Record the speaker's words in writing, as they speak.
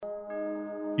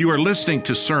You are listening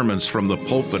to sermons from the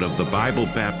pulpit of the Bible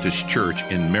Baptist Church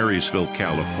in Marysville,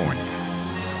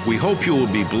 California. We hope you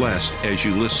will be blessed as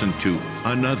you listen to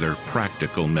another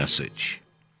practical message.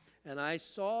 And I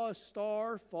saw a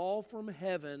star fall from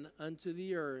heaven unto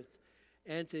the earth,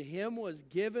 and to him was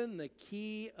given the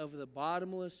key of the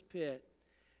bottomless pit.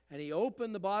 And he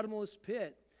opened the bottomless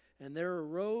pit, and there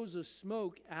arose a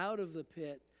smoke out of the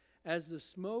pit, as the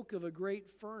smoke of a great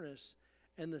furnace.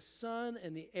 And the sun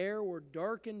and the air were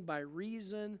darkened by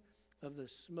reason of the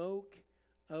smoke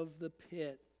of the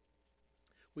pit.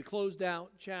 We closed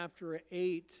out chapter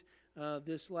 8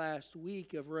 this last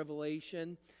week of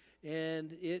Revelation,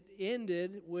 and it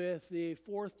ended with the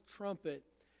fourth trumpet.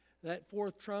 That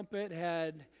fourth trumpet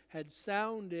had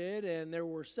sounded, and there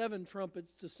were 7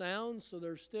 trumpets to sound, so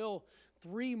there's still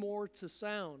 3 more to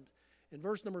sound. In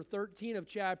verse number 13 of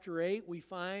chapter 8, we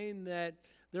find that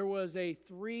there was a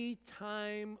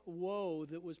 3-time woe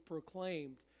that was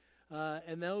proclaimed.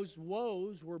 And those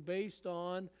woes were based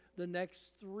on the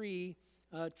next 3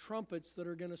 trumpets that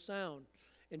are going to sound.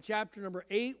 In chapter number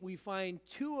 8, we find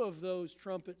 2 of those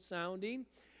trumpets sounding.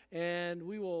 And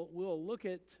we'll look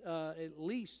at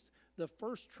least the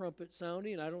first trumpet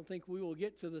sounding. I don't think we will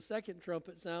get to the second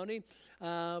trumpet sounding.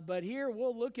 But here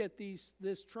we'll look at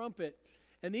this trumpet.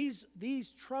 And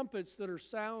these trumpets that are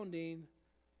sounding,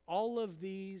 all of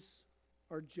these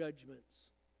are judgments.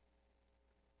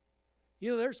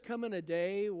 You know, there's coming a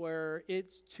day where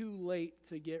it's too late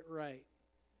to get right.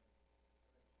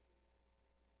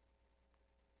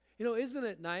 You know, isn't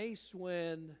it nice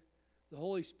when the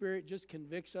Holy Spirit just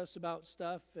convicts us about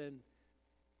stuff and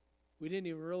we didn't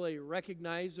even really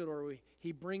recognize it, or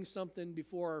He brings something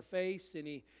before our face and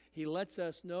He lets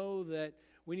us know that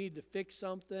we need to fix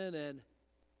something and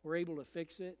we're able to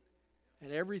fix it?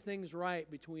 And everything's right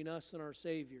between us and our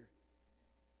Savior.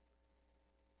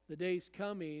 The day's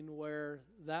coming where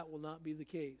that will not be the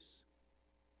case.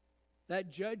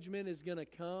 That judgment is going to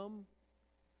come,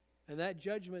 and that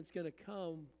judgment's going to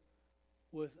come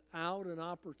without an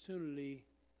opportunity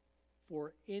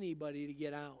for anybody to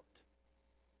get out,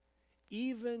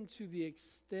 even to the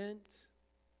extent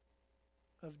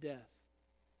of death.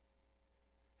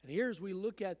 And here, as we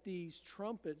look at these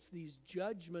trumpets, these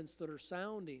judgments that are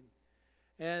sounding,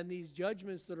 and these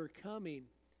judgments that are coming,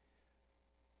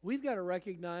 we've got to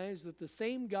recognize that the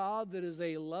same God that is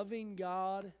a loving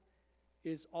God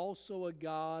is also a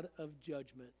God of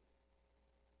judgment.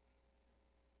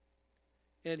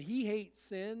 And He hates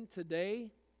sin today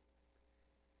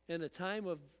in a time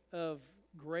of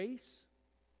grace,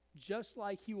 just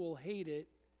like He will hate it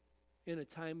in a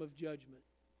time of judgment.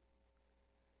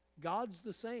 God's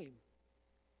the same,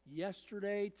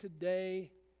 yesterday,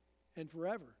 today, and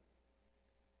forever.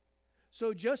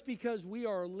 So just because we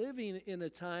are living in a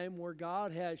time where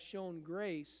God has shown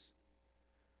grace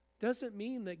doesn't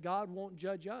mean that God won't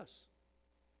judge us.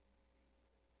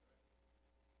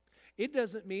 It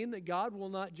doesn't mean that God will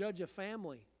not judge a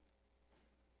family.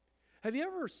 Have you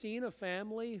ever seen a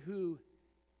family who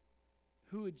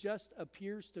just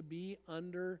appears to be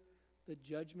under the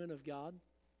judgment of God?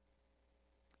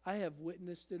 I have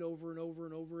witnessed it over and over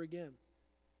and over again.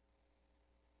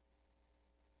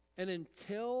 And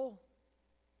until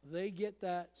they get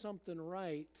that something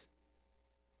right,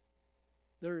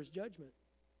 there is judgment.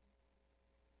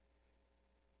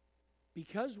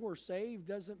 Because we're saved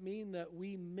doesn't mean that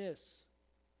we miss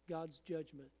God's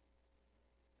judgment.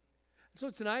 So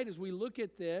tonight, as we look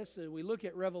at this and we look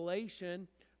at Revelation,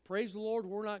 praise the Lord,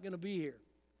 we're not going to be here.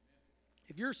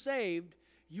 If you're saved,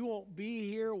 you won't be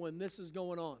here when this is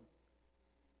going on.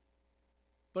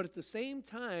 But at the same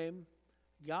time,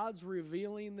 God's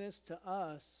revealing this to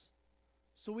us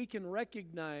so we can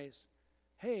recognize,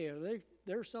 hey,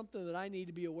 there's something that I need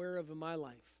to be aware of in my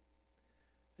life.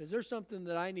 Is there something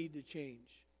that I need to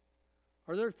change?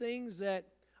 Are there things that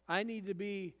I need to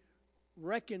be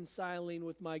reconciling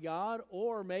with my God?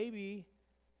 Or maybe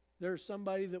there's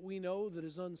somebody that we know that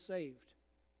is unsaved,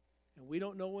 and we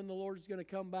don't know when the Lord's going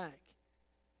to come back,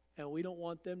 and we don't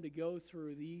want them to go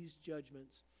through these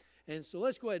judgments. And so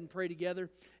let's go ahead and pray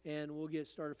together, and we'll get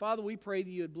started. Father, we pray that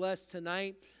you would bless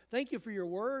tonight. Thank you for your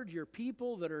word, your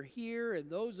people that are here, and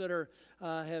those that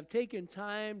have taken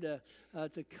time to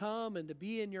come and to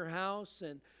be in your house,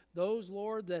 and those,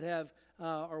 Lord, that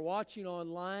are watching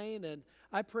online. And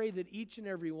I pray that each and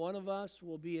every one of us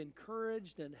will be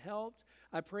encouraged and helped.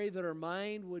 I pray that our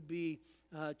mind would be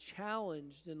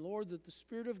challenged, and Lord, that the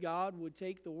Spirit of God would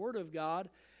take the Word of God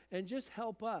and just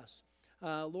help us.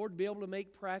 Lord, be able to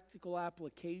make practical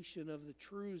application of the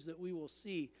truths that we will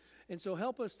see. And so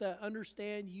help us to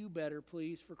understand you better,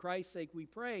 please. For Christ's sake we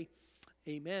pray.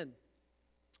 Amen.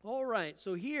 All right,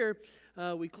 so here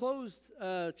we closed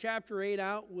chapter 8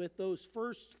 out with those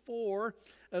first 4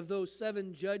 of those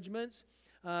 7 judgments.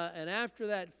 And after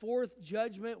that 4th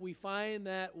judgment, we find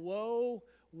that woe,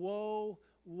 woe,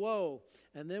 woe.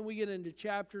 And then we get into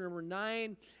chapter number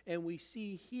 9, and we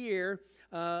see here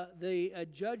the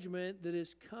judgment that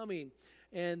is coming.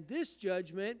 And this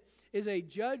judgment is a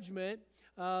judgment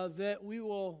that we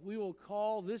will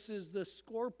call, this is the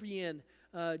scorpion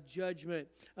judgment.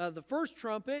 The first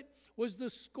trumpet was the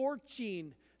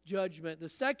scorching judgment. The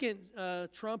second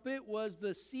trumpet was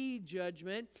the sea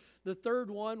judgment. The third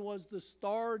one was the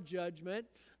star judgment.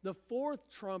 The fourth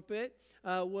trumpet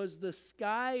was the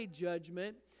sky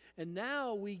judgment. And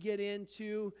now we get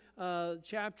into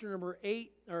chapter number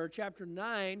 8, or chapter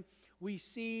 9, we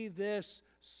see this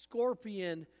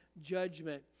scorpion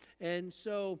judgment. And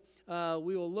so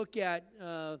we will look at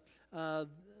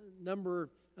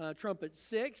trumpet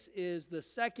 6 is the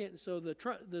second. So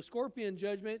the scorpion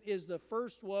judgment is the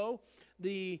first woe.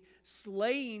 The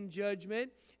slaying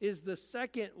judgment is the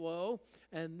second woe.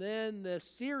 And then the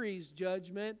series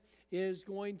judgment is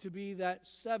going to be that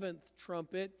 7th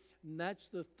trumpet, and that's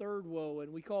the third woe.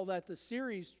 And we call that the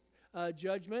series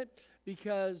judgment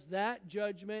because that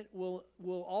judgment will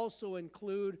also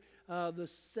include the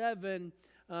 7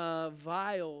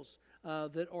 vials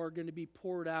that are going to be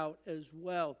poured out as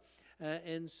well.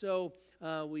 And so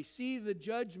we see the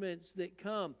judgments that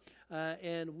come,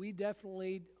 and we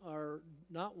definitely are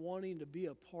not wanting to be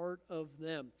a part of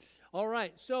them. All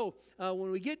right, so when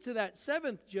we get to that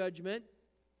 7th judgment,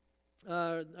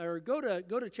 or go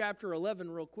to chapter 11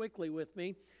 real quickly with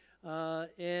me,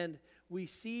 and we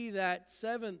see that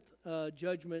 7th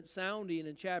judgment sounding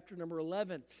in chapter number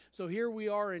 11. So here we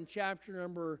are in chapter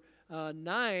number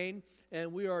 9,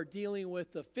 and we are dealing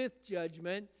with the 5th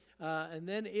judgment, and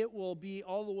then it will be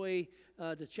all the way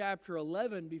to chapter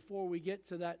 11 before we get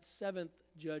to that 7th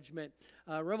judgment.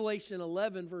 Revelation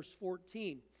 11, verse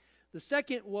 14. The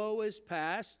second woe is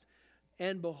past,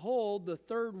 and behold, the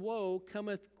third woe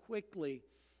cometh quickly.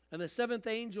 And the 7th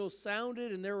angel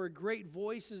sounded, and there were great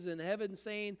voices in heaven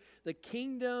saying, the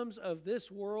kingdoms of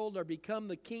this world are become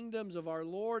the kingdoms of our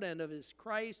Lord and of his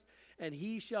Christ, and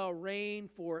he shall reign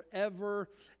forever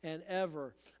and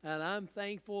ever. And I'm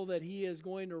thankful that he is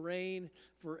going to reign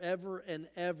forever and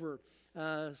ever.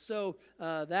 So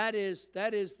that is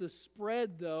the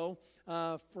spread, though,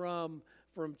 from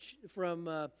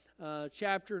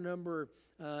chapter number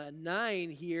 9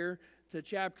 here to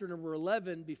chapter number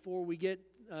 11 before we get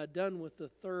done with the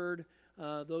third,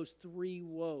 those 3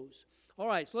 woes. All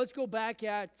right, so let's go back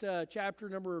at chapter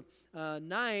number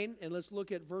 9, and let's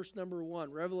look at verse number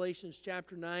 1. Revelations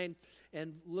chapter 9,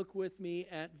 and look with me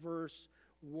at verse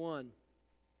 1.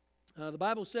 The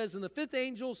Bible says, and the 5th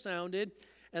angel sounded,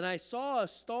 and I saw a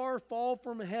star fall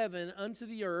from heaven unto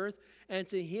the earth, and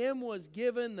to him was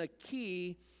given the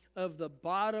key of the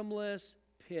bottomless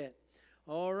pit.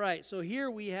 All right, so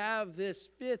here we have this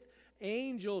 5th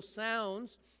angel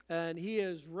sounds, and he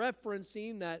is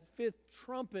referencing that 5th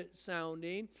trumpet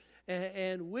sounding,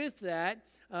 and with that,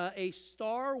 a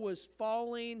star was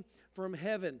falling from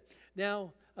heaven.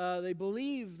 Now, they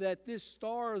believe that this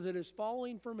star that is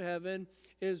falling from heaven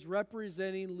is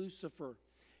representing Lucifer.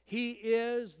 He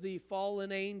is the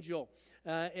fallen angel.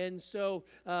 And so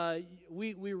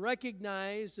we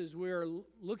recognize as we're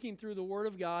looking through the Word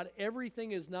of God,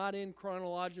 everything is not in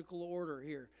chronological order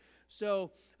here.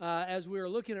 So as we're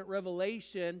looking at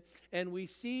Revelation and we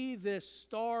see this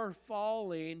star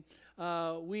falling,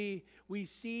 we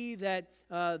see that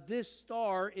this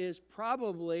star is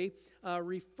probably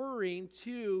referring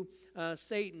to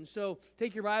Satan. So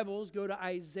take your Bibles, go to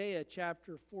Isaiah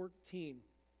chapter 14.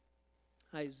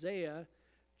 Isaiah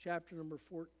chapter number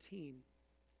 14.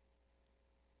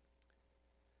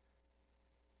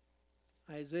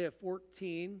 Isaiah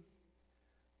 14,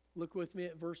 look with me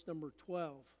at verse number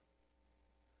 12.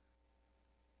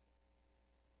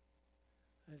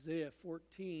 Isaiah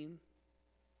 14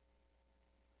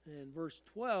 and verse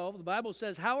 12, the Bible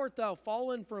says, how art thou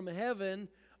fallen from heaven,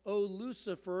 O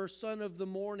Lucifer, son of the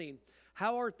morning?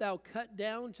 How art thou cut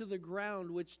down to the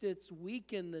ground, which didst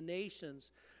weaken the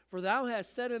nations? For thou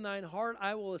hast said in thine heart,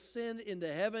 I will ascend into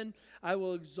heaven. I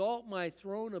will exalt my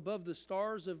throne above the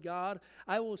stars of God.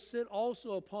 I will sit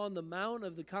also upon the mount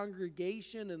of the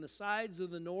congregation in the sides of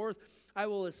the north. I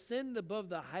will ascend above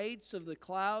the heights of the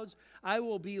clouds. I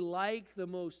will be like the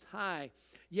Most High.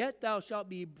 Yet thou shalt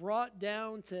be brought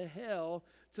down to hell,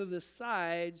 to the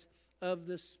sides of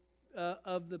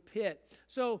the pit.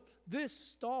 So this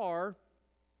star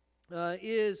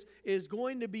is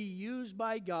going to be used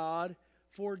by God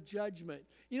for judgment.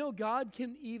 You know, God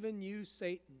can even use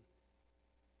Satan.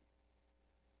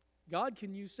 God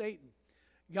can use Satan.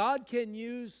 God can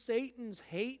use Satan's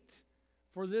hate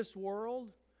for this world.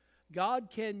 God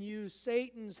can use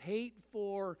Satan's hate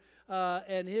for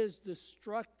and his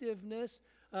destructiveness.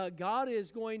 God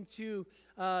is going to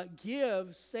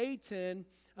give Satan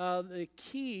the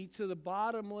key to the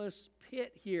bottomless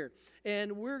pit here.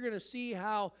 And we're going to see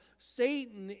how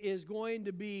Satan is going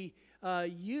to be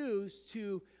used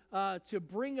to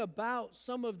bring about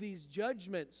some of these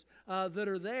judgments that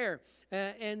are there.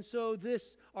 And so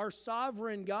our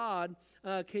sovereign God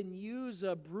can use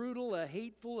a brutal, a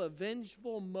hateful, a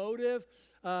vengeful motive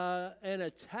and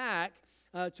attack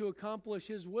to accomplish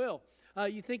his will.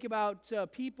 You think about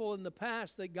people in the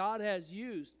past that God has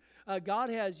used. God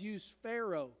has used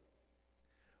Pharaoh.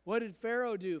 What did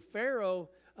Pharaoh do? Pharaoh,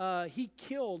 he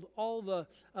killed all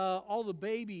the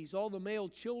babies, all the male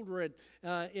children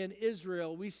in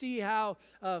Israel. We see how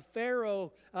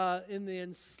Pharaoh, in the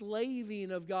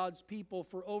enslaving of God's people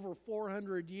for over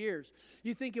 400 years.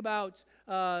 You think about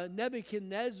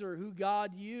Nebuchadnezzar, who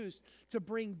God used to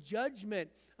bring judgment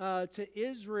to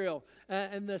Israel,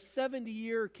 and the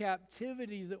 70-year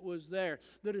captivity that was there,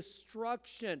 the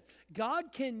destruction.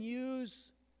 God can use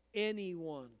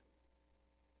anyone.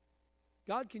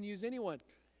 God can use anyone.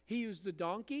 He used the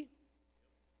donkey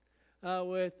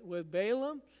with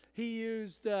Balaam. He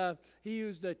used a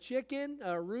chicken,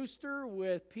 a rooster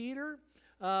with Peter.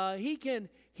 He can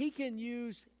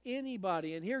use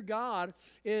anybody. And here God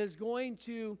is going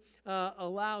to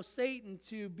allow Satan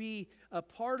to be a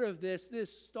part of this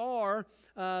star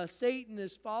Satan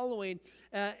is following.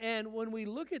 And when we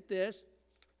look at this,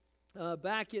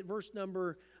 back at verse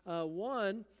number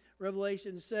 1,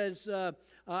 Revelation says,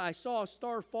 I saw a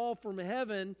star fall from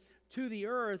heaven to the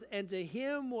earth, and to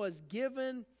him was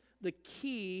given the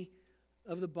key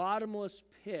of the bottomless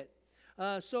pit.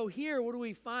 So here, what do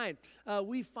we find?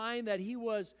 We find that he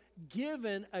was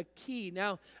given a key.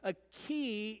 Now, a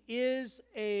key is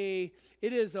a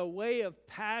way of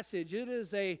passage. It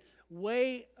is a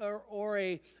way or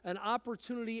an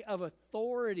opportunity of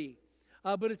authority,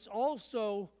 but it's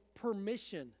also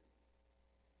permission.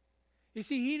 You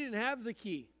see, he didn't have the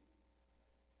key.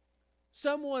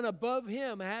 Someone above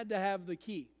him had to have the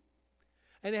key.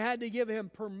 And they had to give him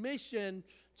permission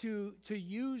to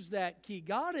use that key.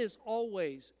 God is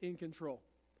always in control.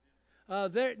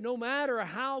 No matter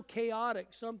how chaotic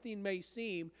something may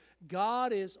seem,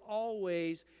 God is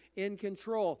always in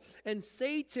control. And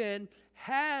Satan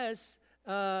has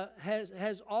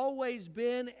always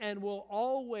been and will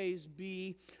always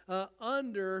be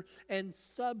under and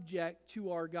subject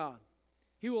to our God.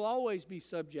 He will always be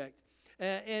subject.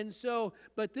 And so,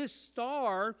 but this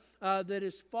star that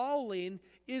is falling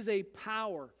is a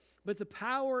power. But the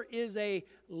power is a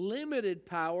limited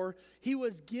power. He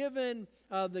was given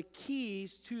the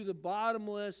keys to the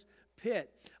bottomless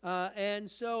pit. And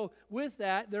so with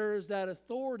that, there is that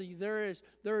authority. There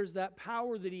is that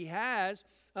power that he has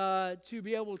to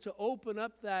be able to open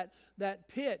up that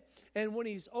pit. And when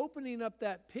he's opening up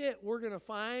that pit, we're going to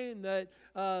find that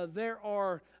there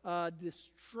are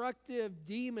destructive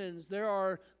demons. There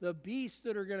are the beasts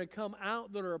that are going to come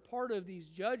out that are a part of these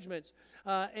judgments.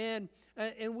 And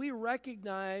we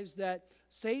recognize that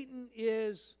Satan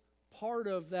is part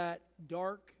of that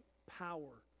dark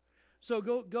power. So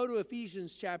go to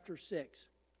Ephesians chapter 6.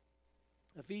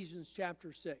 Ephesians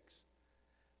chapter 6,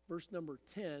 verse number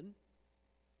 10.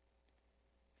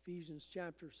 Ephesians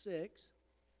chapter 6,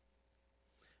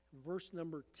 verse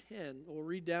number 10. We'll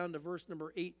read down to verse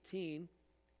number 18.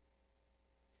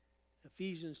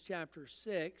 Ephesians chapter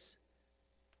 6,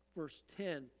 verse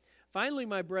 10. Finally,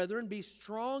 my brethren, be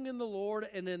strong in the Lord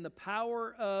and in the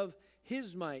power of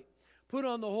his might. Put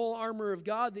on the whole armor of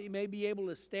God that you may be able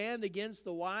to stand against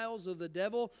the wiles of the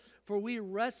devil. For we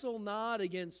wrestle not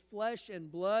against flesh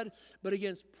and blood, but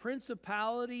against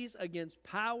principalities, against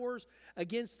powers,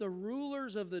 against the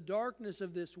rulers of the darkness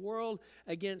of this world,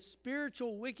 against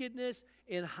spiritual wickedness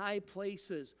in high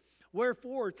places.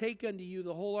 Wherefore, take unto you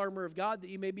the whole armor of God, that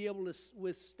you may be able to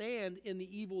withstand in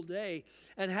the evil day.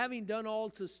 And having done all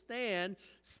to stand,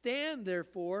 stand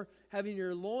therefore, having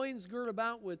your loins girt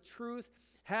about with truth,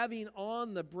 having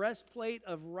on the breastplate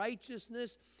of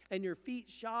righteousness, and your feet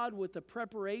shod with the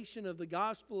preparation of the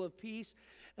gospel of peace.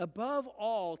 Above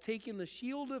all, taking the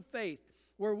shield of faith,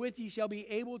 wherewith ye shall be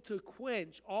able to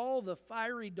quench all the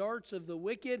fiery darts of the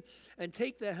wicked, and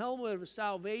take the helmet of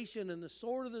salvation and the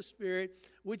sword of the Spirit,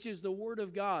 which is the word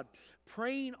of God,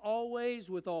 praying always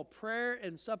with all prayer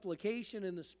and supplication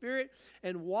in the Spirit,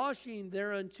 and washing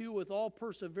thereunto with all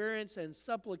perseverance and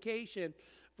supplication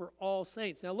for all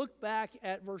saints. Now look back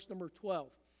at verse number 12.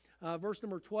 Verse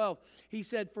number 12, he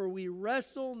said, for we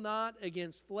wrestle not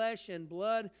against flesh and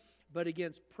blood, but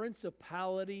against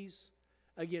principalities,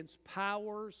 against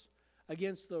powers,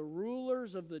 against the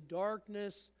rulers of the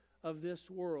darkness of this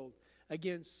world,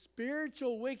 against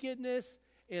spiritual wickedness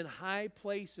in high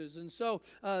places. And so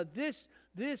this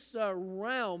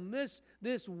realm,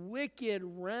 this wicked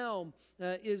realm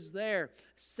is there.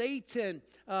 Satan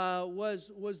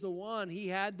was the one. He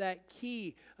had that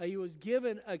key. He was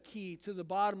given a key to the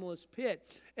bottomless pit.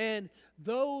 And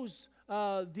these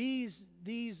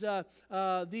beasts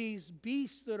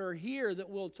that are here that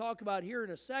we'll talk about here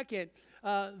in a second,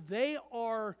 they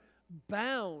are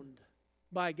bound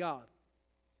by God.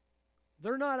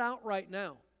 They're not out right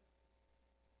now.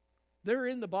 They're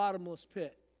in the bottomless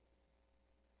pit.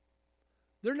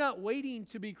 They're not waiting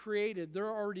to be created. They're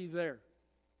already there.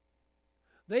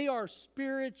 They are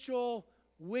spiritual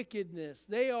wickedness.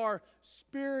 They are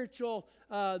spiritual,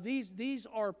 these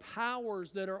are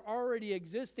powers that are already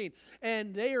existing,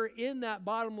 and they are in that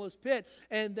bottomless pit,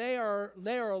 and they are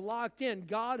locked in.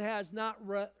 God has not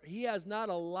He has not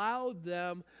allowed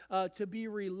them to be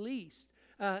released.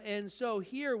 And so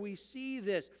here we see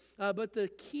this. But the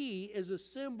key is a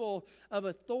symbol of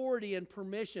authority and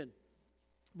permission.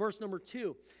 Verse number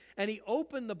 2. And he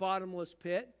opened the bottomless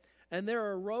pit, and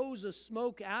there arose a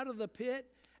smoke out of the pit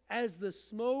as the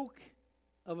smoke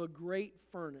of a great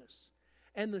furnace.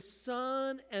 And the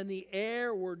sun and the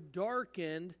air were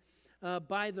darkened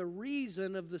by the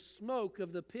reason of the smoke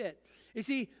of the pit. You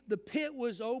see, the pit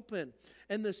was open,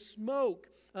 and the smoke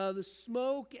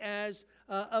as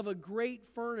of a great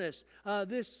furnace.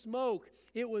 This smoke,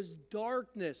 it was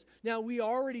darkness. Now, we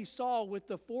already saw with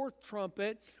the fourth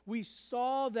trumpet, we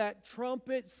saw that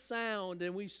trumpet sound,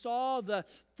 and we saw the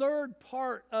third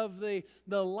part of the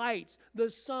lights, the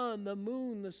sun, the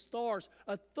moon, the stars.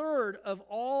 A third of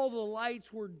all the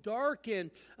lights were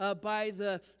darkened by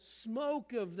the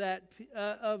smoke of that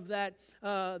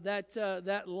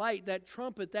light, that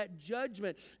trumpet, that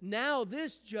judgment. Now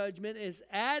this judgment is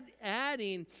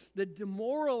adding the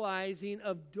demoralizing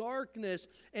of darkness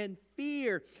and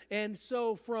fear. And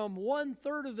so from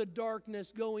 1/3 of the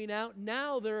darkness going out,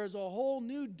 now there is a whole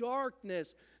new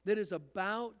darkness that is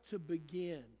about to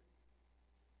begin.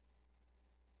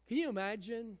 Can you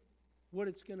imagine what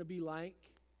it's going to be like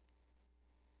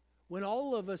when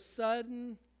all of a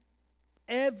sudden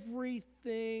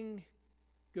everything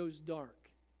goes dark?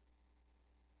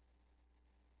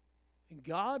 And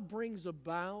God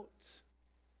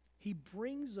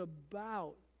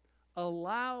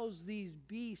allows these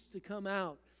beasts to come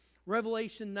out.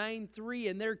 Revelation 9:3,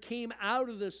 and there came out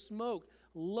of the smoke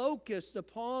locusts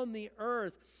upon the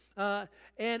earth,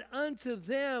 and unto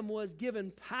them was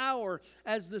given power,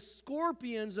 as the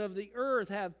scorpions of the earth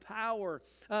have power.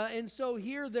 And so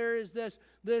here there is this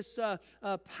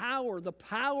power, the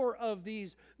power of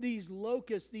these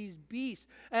locusts, these beasts,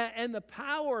 and the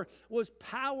power was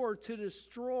power to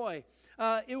destroy.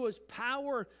 It was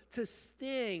power to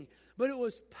sting, but it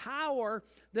was power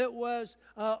that was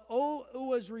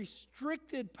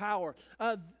restricted power.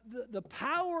 The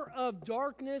power of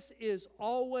darkness is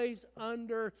always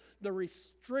under the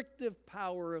restrictive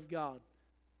power of God.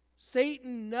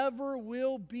 Satan never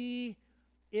will be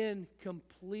in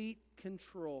complete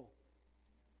control.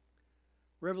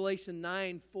 Revelation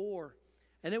 9:4,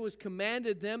 and it was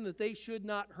commanded them that they should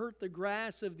not hurt the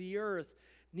grass of the earth,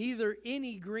 neither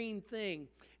any green thing,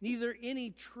 neither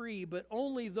any tree, but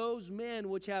only those men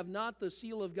which have not the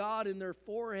seal of God in their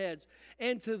foreheads.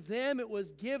 And to them it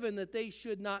was given that they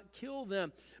should not kill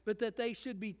them, but that they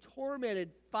should be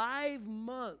tormented 5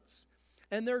 months.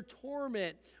 And their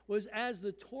torment was as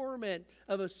the torment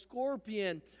of a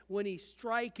scorpion when he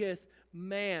striketh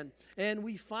man. And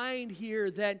we find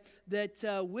here that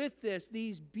with this,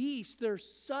 these beasts, they're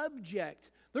subject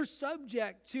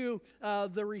to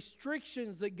the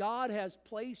restrictions that God has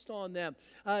placed on them.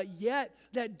 Yet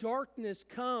that darkness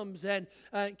comes. And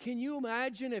can you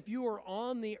imagine if you were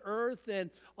on the earth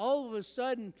and all of a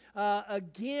sudden,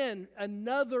 again,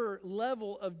 another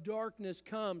level of darkness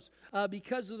comes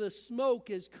because of the smoke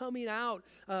is coming out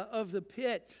of the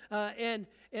pit. And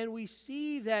we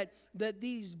see that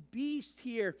these beasts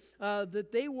here,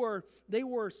 that they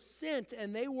were sent,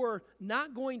 and they were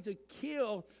not going to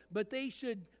kill, but they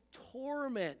should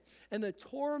torment. And the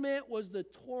torment was the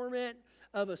torment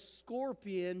of a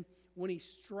scorpion when he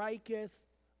striketh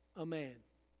a man.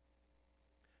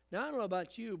 Now, I don't know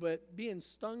about you, but being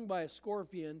stung by a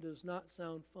scorpion does not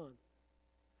sound fun.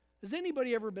 Has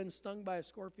anybody ever been stung by a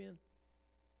scorpion?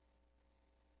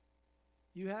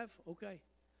 You have? Okay.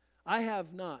 I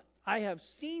have not. I have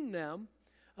seen them.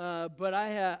 but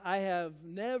I have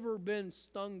never been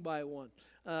stung by one.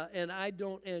 And I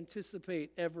don't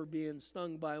anticipate ever being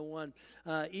stung by one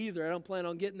either. I don't plan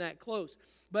on getting that close.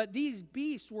 But these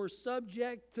beasts were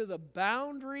subject to the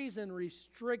boundaries and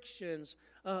restrictions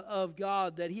of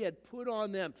God that He had put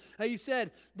on them. He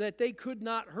said that they could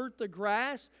not hurt the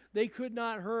grass, they could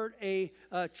not hurt a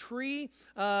tree.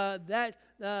 And that's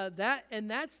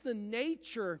the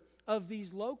nature of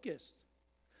these locusts.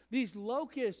 These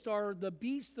locusts are the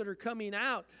beasts that are coming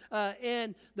out,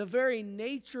 and the very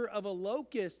nature of a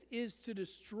locust is to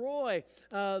destroy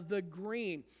the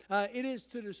green. It is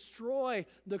to destroy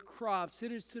the crops.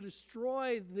 It is to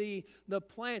destroy the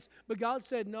plants. But God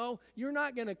said, no, you're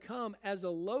not going to come as a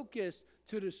locust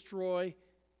to destroy.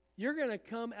 You're going to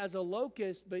come as a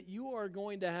locust, but you are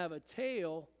going to have a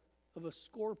tail of a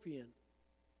scorpion.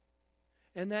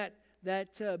 And that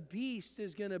beast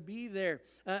is going to be there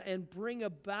and bring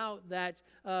about that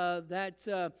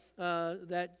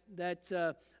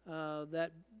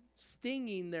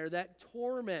stinging there, that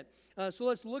torment. So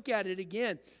let's look at it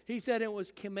again. He said it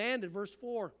was commanded, verse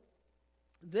 4,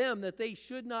 them that they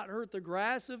should not hurt the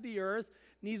grass of the earth,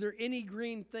 neither any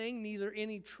green thing, neither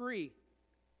any tree.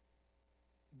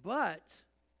 But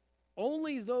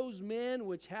only those men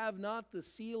which have not the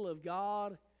seal of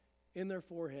God in their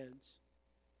foreheads.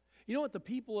 You know what? The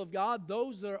people of God,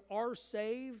 those that are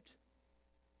saved,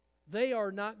 they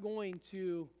are not going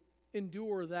to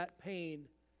endure that pain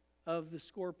of the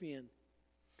scorpion.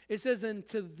 It says, and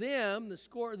to them,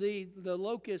 the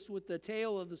locust with the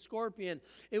tail of the scorpion,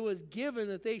 it was given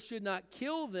that they should not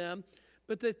kill them,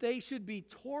 but that they should be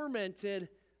tormented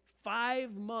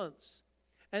 5 months.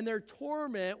 And their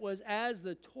torment was as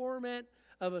the torment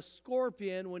of a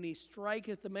scorpion when he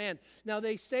striketh a man. Now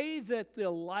they say that the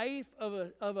life of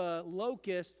a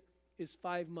locust is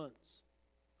 5 months.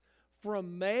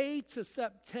 From May to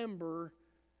September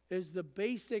is the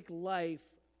basic life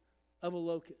of a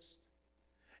locust.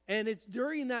 And it's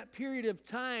during that period of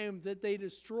time that they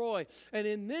destroy. And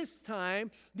in this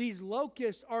time, these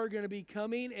locusts are going to be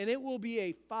coming, and it will be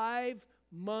a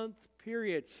 5-month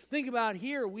period. Think about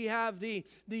here, we have the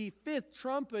fifth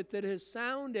trumpet that has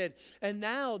sounded, and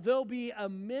now there'll be a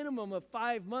minimum of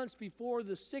 5 months before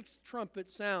the sixth trumpet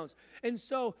sounds. And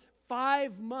so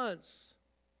 5 months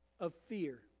of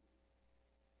fear.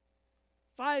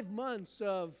 5 months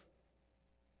of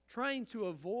trying to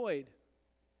avoid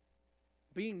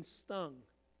being stung.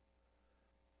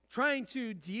 Trying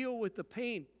to deal with the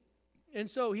pain. And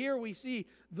so here we see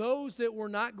those that were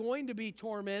not going to be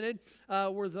tormented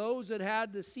were those that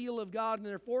had the seal of God in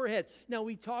their forehead. Now,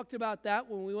 we talked about that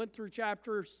when we went through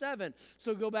chapter 7.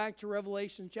 So go back to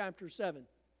Revelation chapter 7.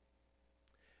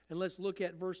 And let's look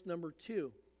at verse number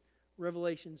 2.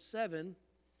 Revelation 7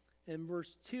 and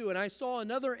verse 2. And I saw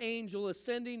another angel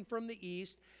ascending from the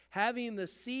east, having the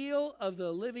seal of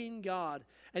the living God.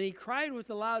 And he cried with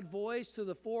a loud voice to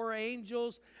the 4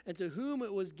 angels, and to whom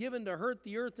it was given to hurt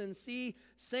the earth and sea,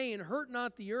 saying, hurt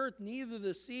not the earth, neither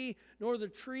the sea, nor the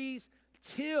trees,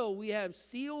 till we have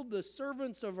sealed the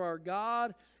servants of our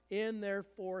God in their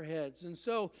foreheads. And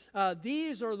so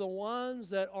these are the ones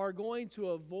that are going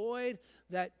to avoid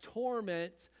that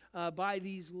torment by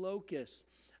these locusts.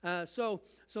 So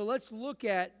let's look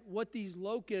at what these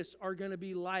locusts are going to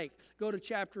be like. Go to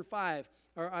chapter 5,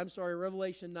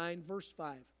 Revelation 9, verse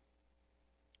 5.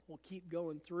 We'll keep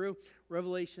going through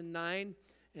Revelation 9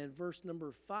 and verse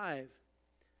number 5.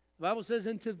 The Bible says,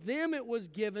 and to them it was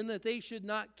given that they should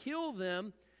not kill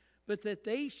them, but that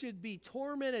they should be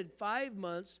tormented 5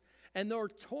 months, and their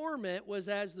torment was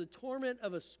as the torment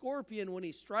of a scorpion when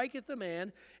he striketh a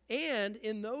man, and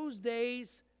in those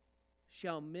days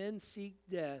shall men seek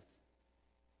death,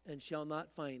 and shall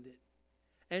not find it,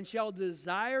 and shall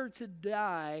desire to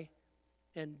die,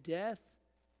 and death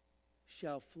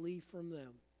shall flee from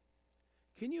them.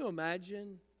 Can you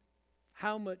imagine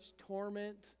how much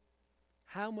torment,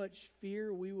 how much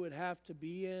fear we would have to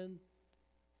be in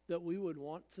that we would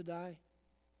want to die?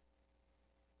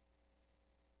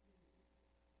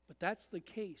 But that's the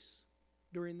case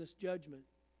during this judgment.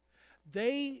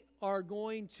 They are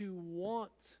going to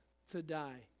want to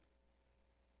die.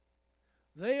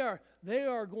 They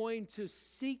are going to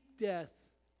seek death,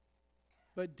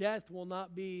 but death will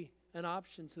not be an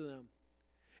option to them.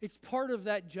 It's part of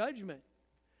that judgment.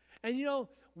 And you know,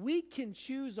 we can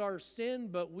choose our sin,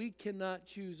 but we cannot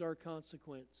choose our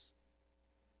consequence.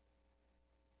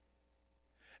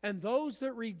 And those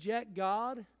that reject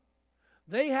God,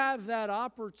 they have that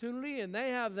opportunity and they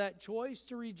have that choice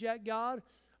to reject God,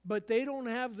 but they don't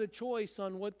have the choice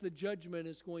on what the judgment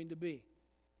is going to be.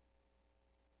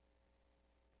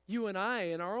 You and I,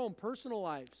 in our own personal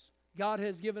lives, God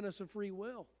has given us a free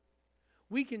will.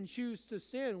 We can choose to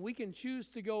sin. We can choose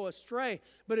to go astray.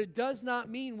 But it does not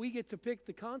mean we get to pick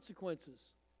the consequences.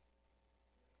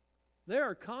 There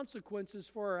are consequences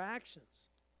for our actions.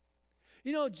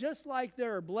 You know, just like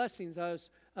there are blessings. I was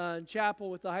in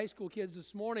chapel with the high school kids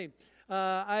this morning.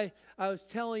 I was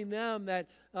telling them that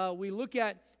we look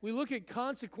at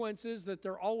consequences, that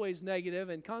they're always negative,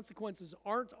 and consequences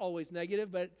aren't always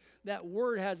negative, but that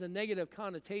word has a negative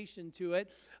connotation to it.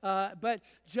 But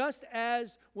just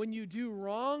as when you do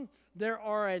wrong, there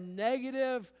are a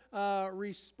negative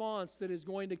response that is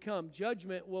going to come.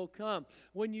 Judgment will come.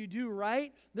 When you do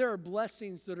right, there are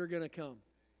blessings that are going to come.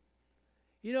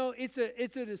 You know, it's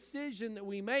a decision that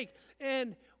we make,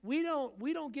 and we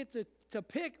don't get to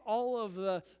pick all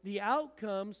of the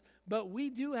outcomes, but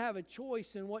we do have a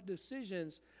choice in what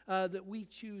decisions that we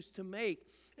choose to make.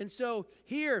 And so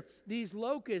here, these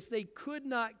locusts, they could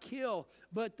not kill,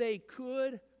 but they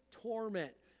could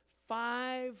torment.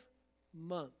 5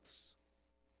 months.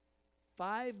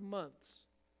 5 months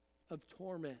of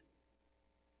torment.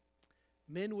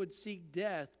 Men would seek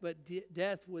death, but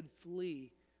death would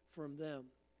flee from them.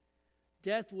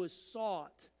 Death was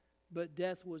sought, but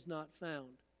death was not found.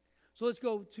 So let's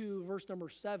go to verse number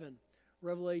 7,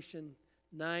 Revelation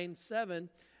 9:7.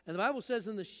 And the Bible says,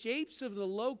 "And the shapes of the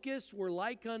locusts were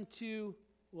like unto,"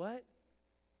 what?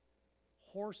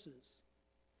 Horses.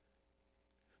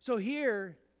 So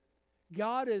here,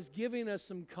 God is giving us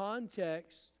some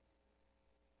context.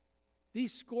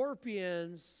 These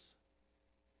scorpions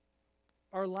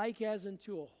are like as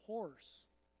unto a horse.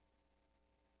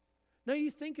 Now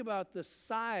you think about the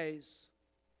size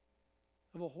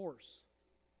of a horse.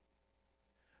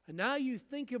 And now you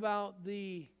think about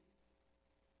the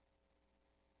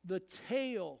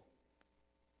tail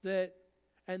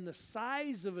and the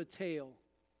size of a tail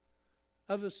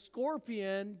of a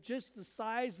scorpion, just the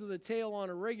size of the tail on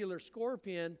a regular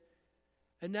scorpion,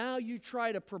 and now you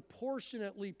try to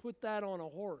proportionately put that on a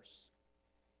horse.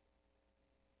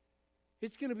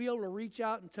 It's going to be able to reach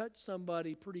out and touch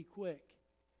somebody pretty quick.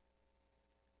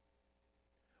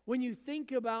 When you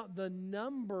think about the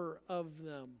number of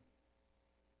them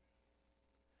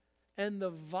and the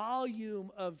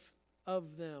volume of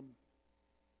them,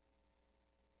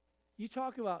 you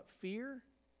talk about fear.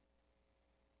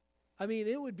 I mean,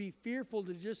 it would be fearful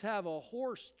to just have a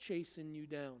horse chasing you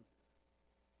down.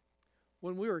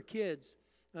 When we were kids,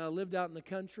 lived out in the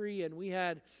country, and we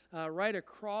had right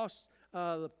across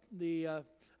the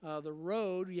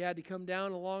road, you had to come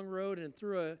down a long road and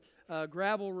through a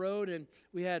gravel road, and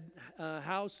we had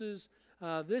houses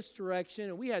this direction,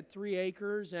 and we had 3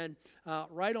 acres, and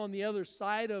right on the other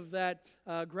side of that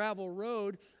gravel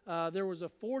road, there was a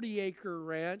 40-acre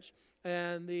ranch,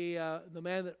 and the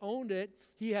man that owned it,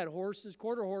 he had horses,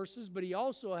 quarter horses, but he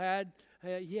also had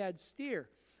steer,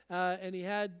 and he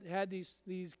had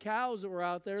these cows that were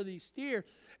out there, these steer,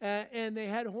 and they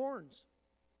had horns,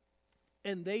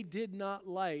 and they did not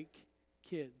like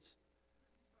kids.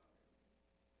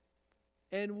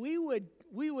 And we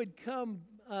would come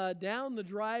down the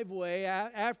driveway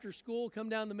after school, come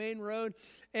down the main road,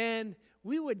 and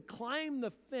we would climb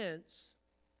the fence,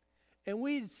 and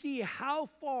we'd see how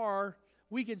far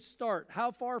we could start, how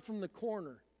far from the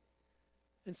corner,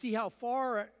 and see how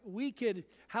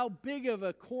big of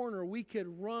a corner we could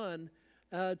run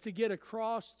to get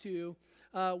across to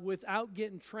without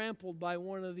getting trampled by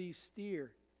one of these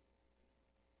steer.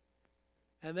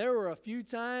 And there were a few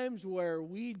times where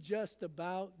we just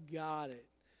about got it.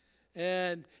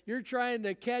 And you're trying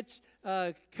to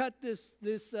cut this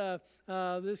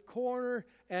corner,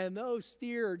 and those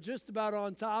steer are just about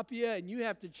on top of you, and you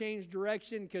have to change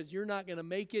direction because you're not going to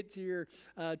make it to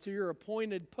your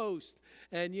appointed post.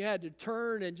 And you had to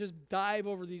turn and just dive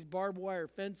over these barbed wire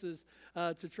fences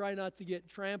to try not to get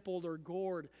trampled or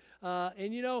gored.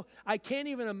 And you know, I can't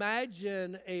even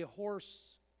imagine a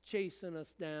horse chasing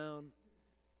us down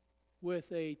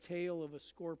with a tail of a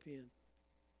scorpion.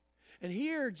 And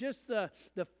here, just the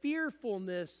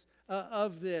fearfulness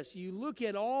of this. You look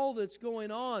at all that's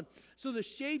going on. So the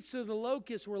shapes of the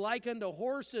locusts were like unto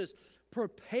horses,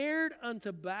 prepared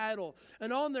unto battle.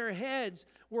 And on their heads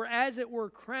were as it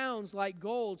were crowns like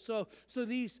gold. So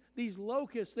these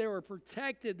locusts, they were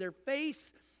protected. Their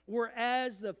face were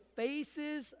as the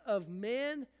faces of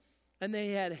men, and they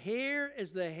had hair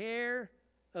as the hair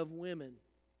of women.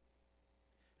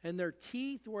 And their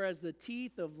teeth were as the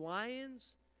teeth of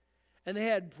lions. And they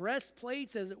had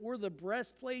breastplates as it were the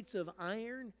breastplates of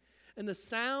iron. And the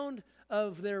sound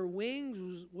of their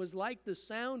wings was like the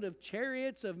sound of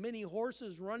chariots of many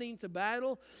horses running to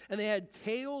battle. And they had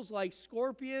tails like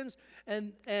scorpions,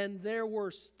 and there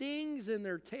were stings in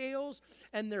their tails,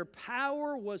 and their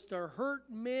power was to hurt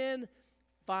men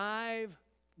 5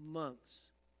 months.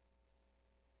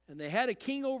 And they had a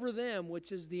king over them,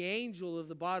 which is the angel of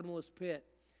the bottomless pit,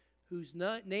 whose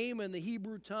name in the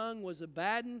Hebrew tongue was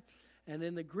Abaddon, and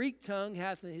in the Greek tongue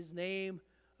hath his name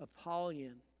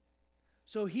Apollyon.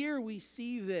 So here we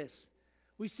see this.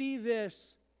 We see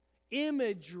this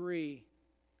imagery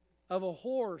of a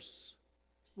horse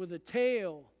with a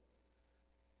tail,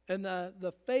 and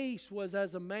the face was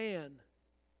as a man.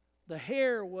 The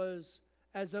hair was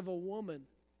as of a woman.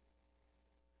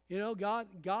 You know,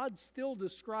 God still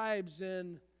describes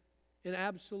in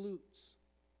absolutes.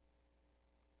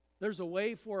 There's a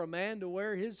way for a man to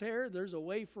wear his hair. There's a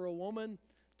way for a woman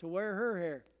to wear her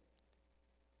hair.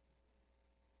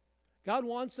 God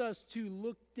wants us to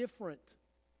look different.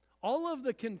 All of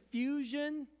the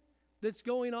confusion that's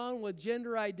going on with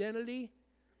gender identity,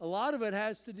 a lot of it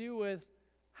has to do with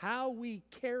how we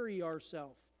carry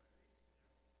ourselves.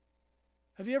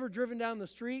 Have you ever driven down the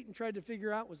street and tried to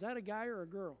figure out, was that a guy or a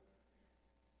girl?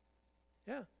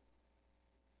 Yeah.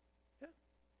 Yeah.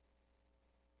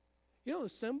 You know, the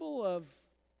symbol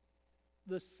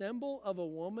of a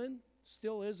woman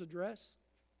still is a dress.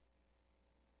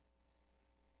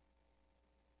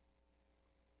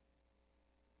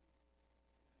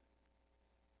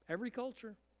 Every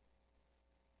culture.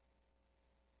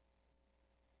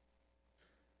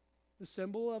 The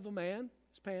symbol of a man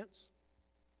is pants.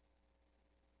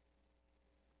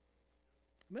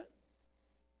 Amen.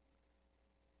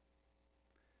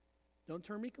 Don't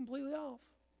turn me completely off.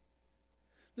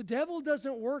 The devil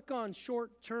doesn't work on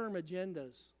short-term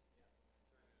agendas.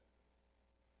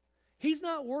 He's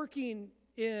not working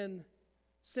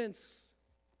since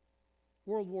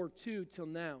World War II till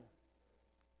now.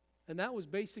 And that was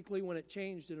basically when it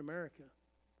changed in America.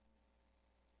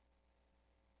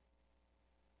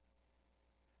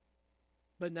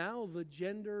 But now the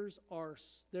genders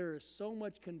there is so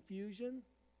much confusion.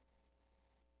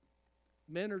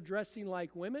 Men are dressing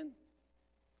like women.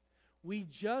 We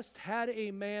just had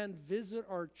a man visit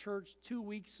our church 2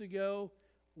 weeks ago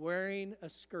wearing a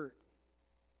skirt.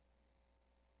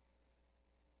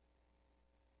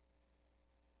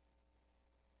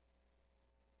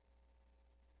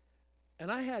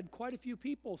 And I had quite a few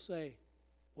people say,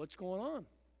 "What's going on?"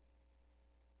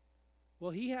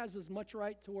 Well, he has as much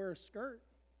right to wear a skirt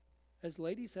as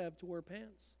ladies have to wear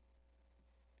pants.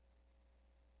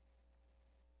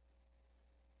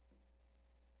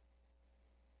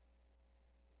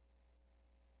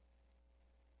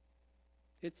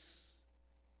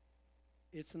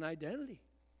 It's an identity.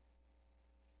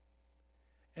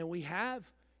 And we have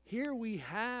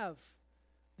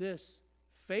this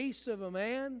face of a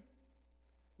man.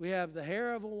 We have the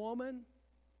hair of a woman.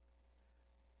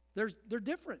 They're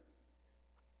different.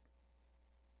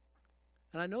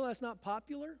 And I know that's not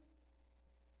popular.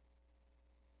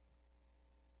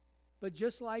 But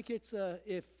just like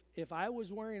if I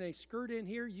was wearing a skirt in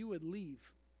here, you would leave.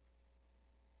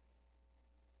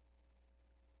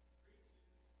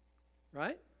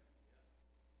 Right?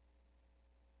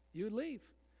 You would leave.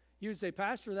 You would say,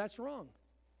 "Pastor, that's wrong."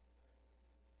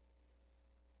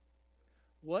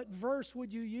 What verse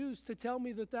would you use to tell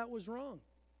me that was wrong?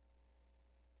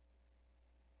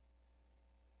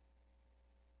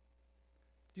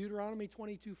 Deuteronomy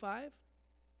 22:5.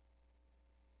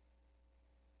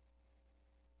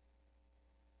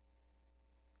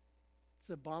 It's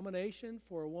an abomination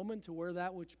for a woman to wear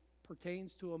that which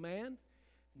pertains to a man.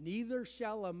 Neither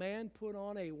shall a man put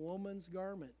on a woman's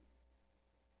garment.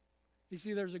 You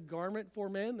see, there's a garment for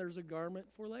men, there's a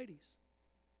garment for ladies.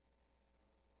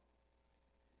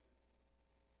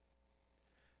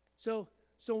 So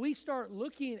we start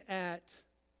looking at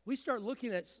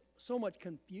so much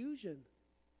confusion.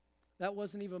 That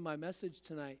wasn't even my message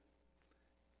tonight.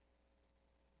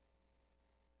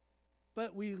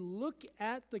 But we look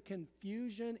at the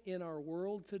confusion in our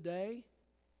world today,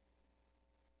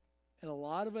 and a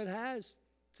lot of it has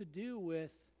to do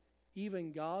with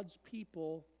even God's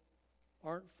people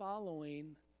aren't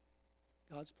following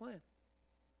God's plan.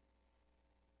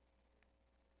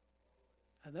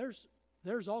 And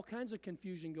there's all kinds of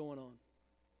confusion going on.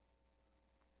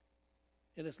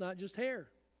 And it's not just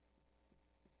hair.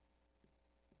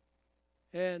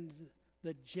 And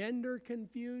the gender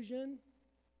confusion,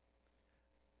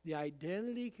 the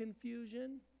identity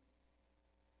confusion,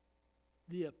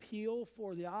 the appeal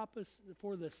for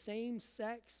the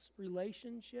same-sex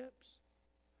relationships.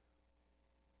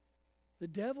 The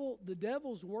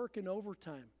devil's working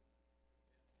overtime.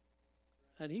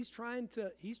 and he's trying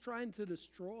to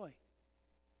destroy.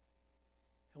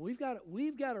 And we've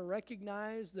got to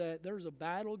recognize that there's a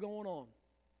battle going on.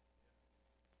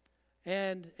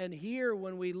 And here,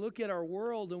 when we look at our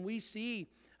world and we see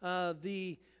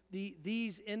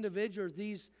these individuals,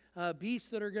 these beasts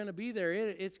that are going to be there,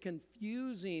 it's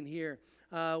confusing here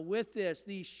with this.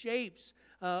 These shapes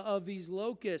of these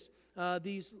locusts,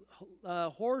 these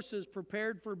horses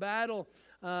prepared for battle,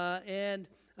 and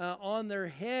on their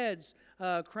heads,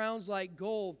 crowns like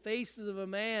gold, faces of a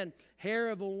man, hair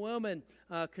of a woman,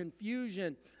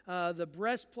 confusion, the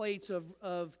breastplates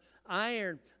of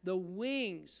iron, the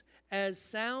wings as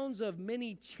sounds of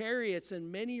many chariots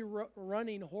and many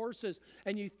running horses.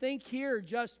 And you think here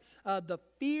just the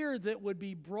fear that would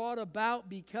be brought about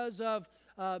because of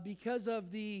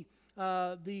the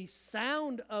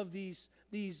sound of these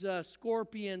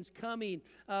scorpions coming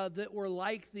that were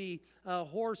like the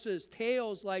horses,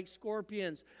 tails like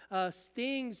scorpions,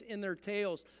 stings in their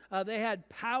tails. They had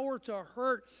power to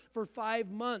hurt for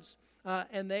 5 months,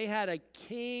 and they had a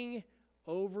king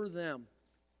over them.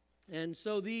 And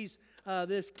so this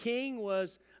king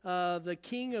was the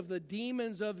king of the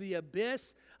demons of the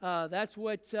abyss. That's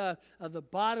what the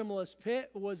bottomless pit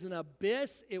was, an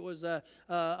abyss. It was a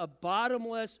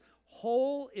bottomless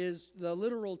hole is the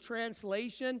literal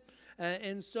translation.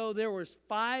 And so there was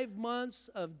 5 months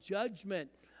of judgment,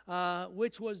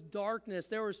 which was darkness.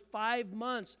 There was 5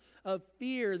 months of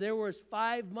fear. There was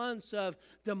 5 months of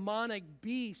demonic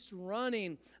beasts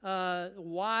running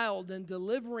wild and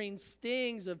delivering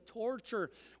stings of torture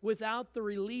without the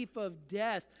relief of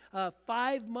death.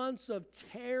 5 months of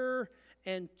terror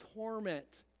and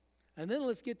torment. And then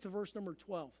let's get to verse number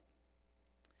 12.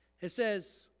 It says,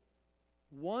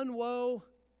 one woe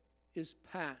is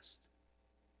past,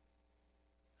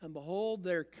 and behold,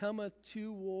 there cometh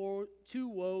two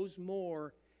woes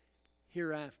more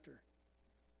hereafter.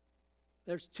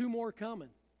 There's 2 more coming.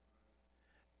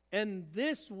 And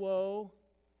this woe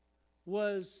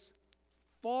was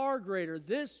far greater.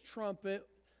 This trumpet,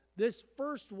 this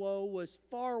first woe was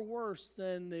far worse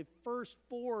than the first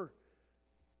 4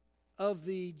 of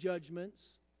the judgments.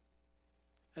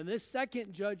 And this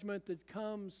second judgment that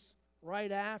comes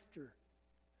right after,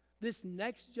 this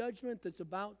next judgment that's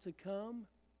about to come,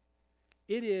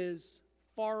 it is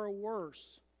far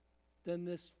worse than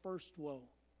this first woe.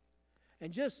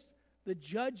 And just the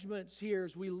judgments here,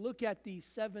 as we look at these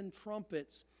 7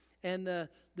 trumpets and the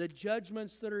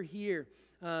judgments that are here.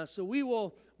 So we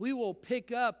will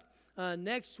pick up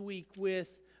next week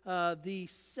with the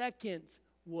second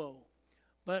woe.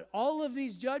 But all of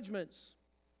these judgments,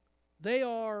 they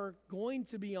are going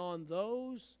to be on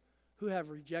those who have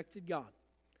rejected God.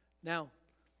 Now,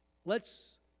 let's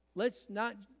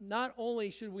not only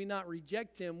should we not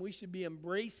reject Him, we should be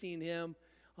embracing Him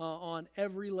on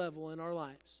every level in our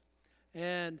lives.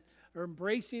 And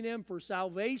embracing Him for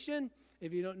salvation.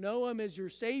 If you don't know Him as your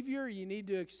Savior, you need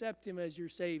to accept Him as your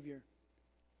Savior.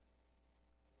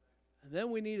 And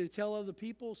then we need to tell other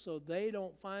people so they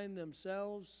don't find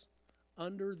themselves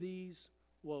under these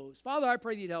woes. Father, I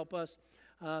pray that You'd help us.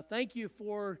 Thank You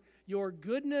for Your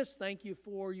goodness. Thank You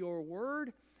for Your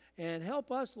word. And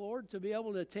help us, Lord, to be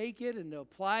able to take it and to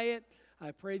apply it.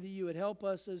 I pray that You would help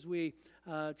us as we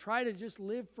try to just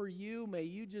live for You. May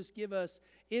You just give us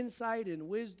insight and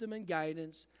wisdom and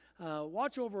guidance.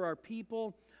 Watch over our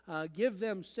people. Give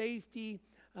them safety.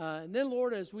 And then,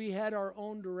 Lord, as we head our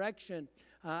own direction,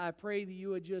 I pray that You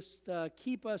would just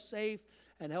keep us safe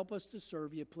and help us to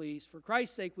serve You, please. For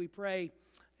Christ's sake we pray.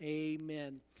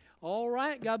 Amen. All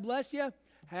right. God bless you.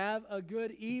 Have a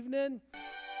good evening.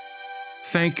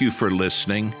 Thank you for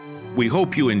listening. We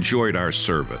hope you enjoyed our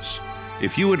service.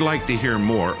 If you would like to hear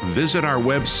more, visit our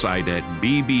website at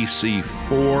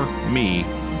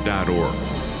bbc4me.org.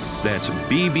 That's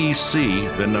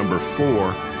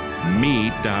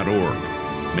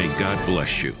bbc4me.org. May God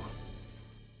bless you.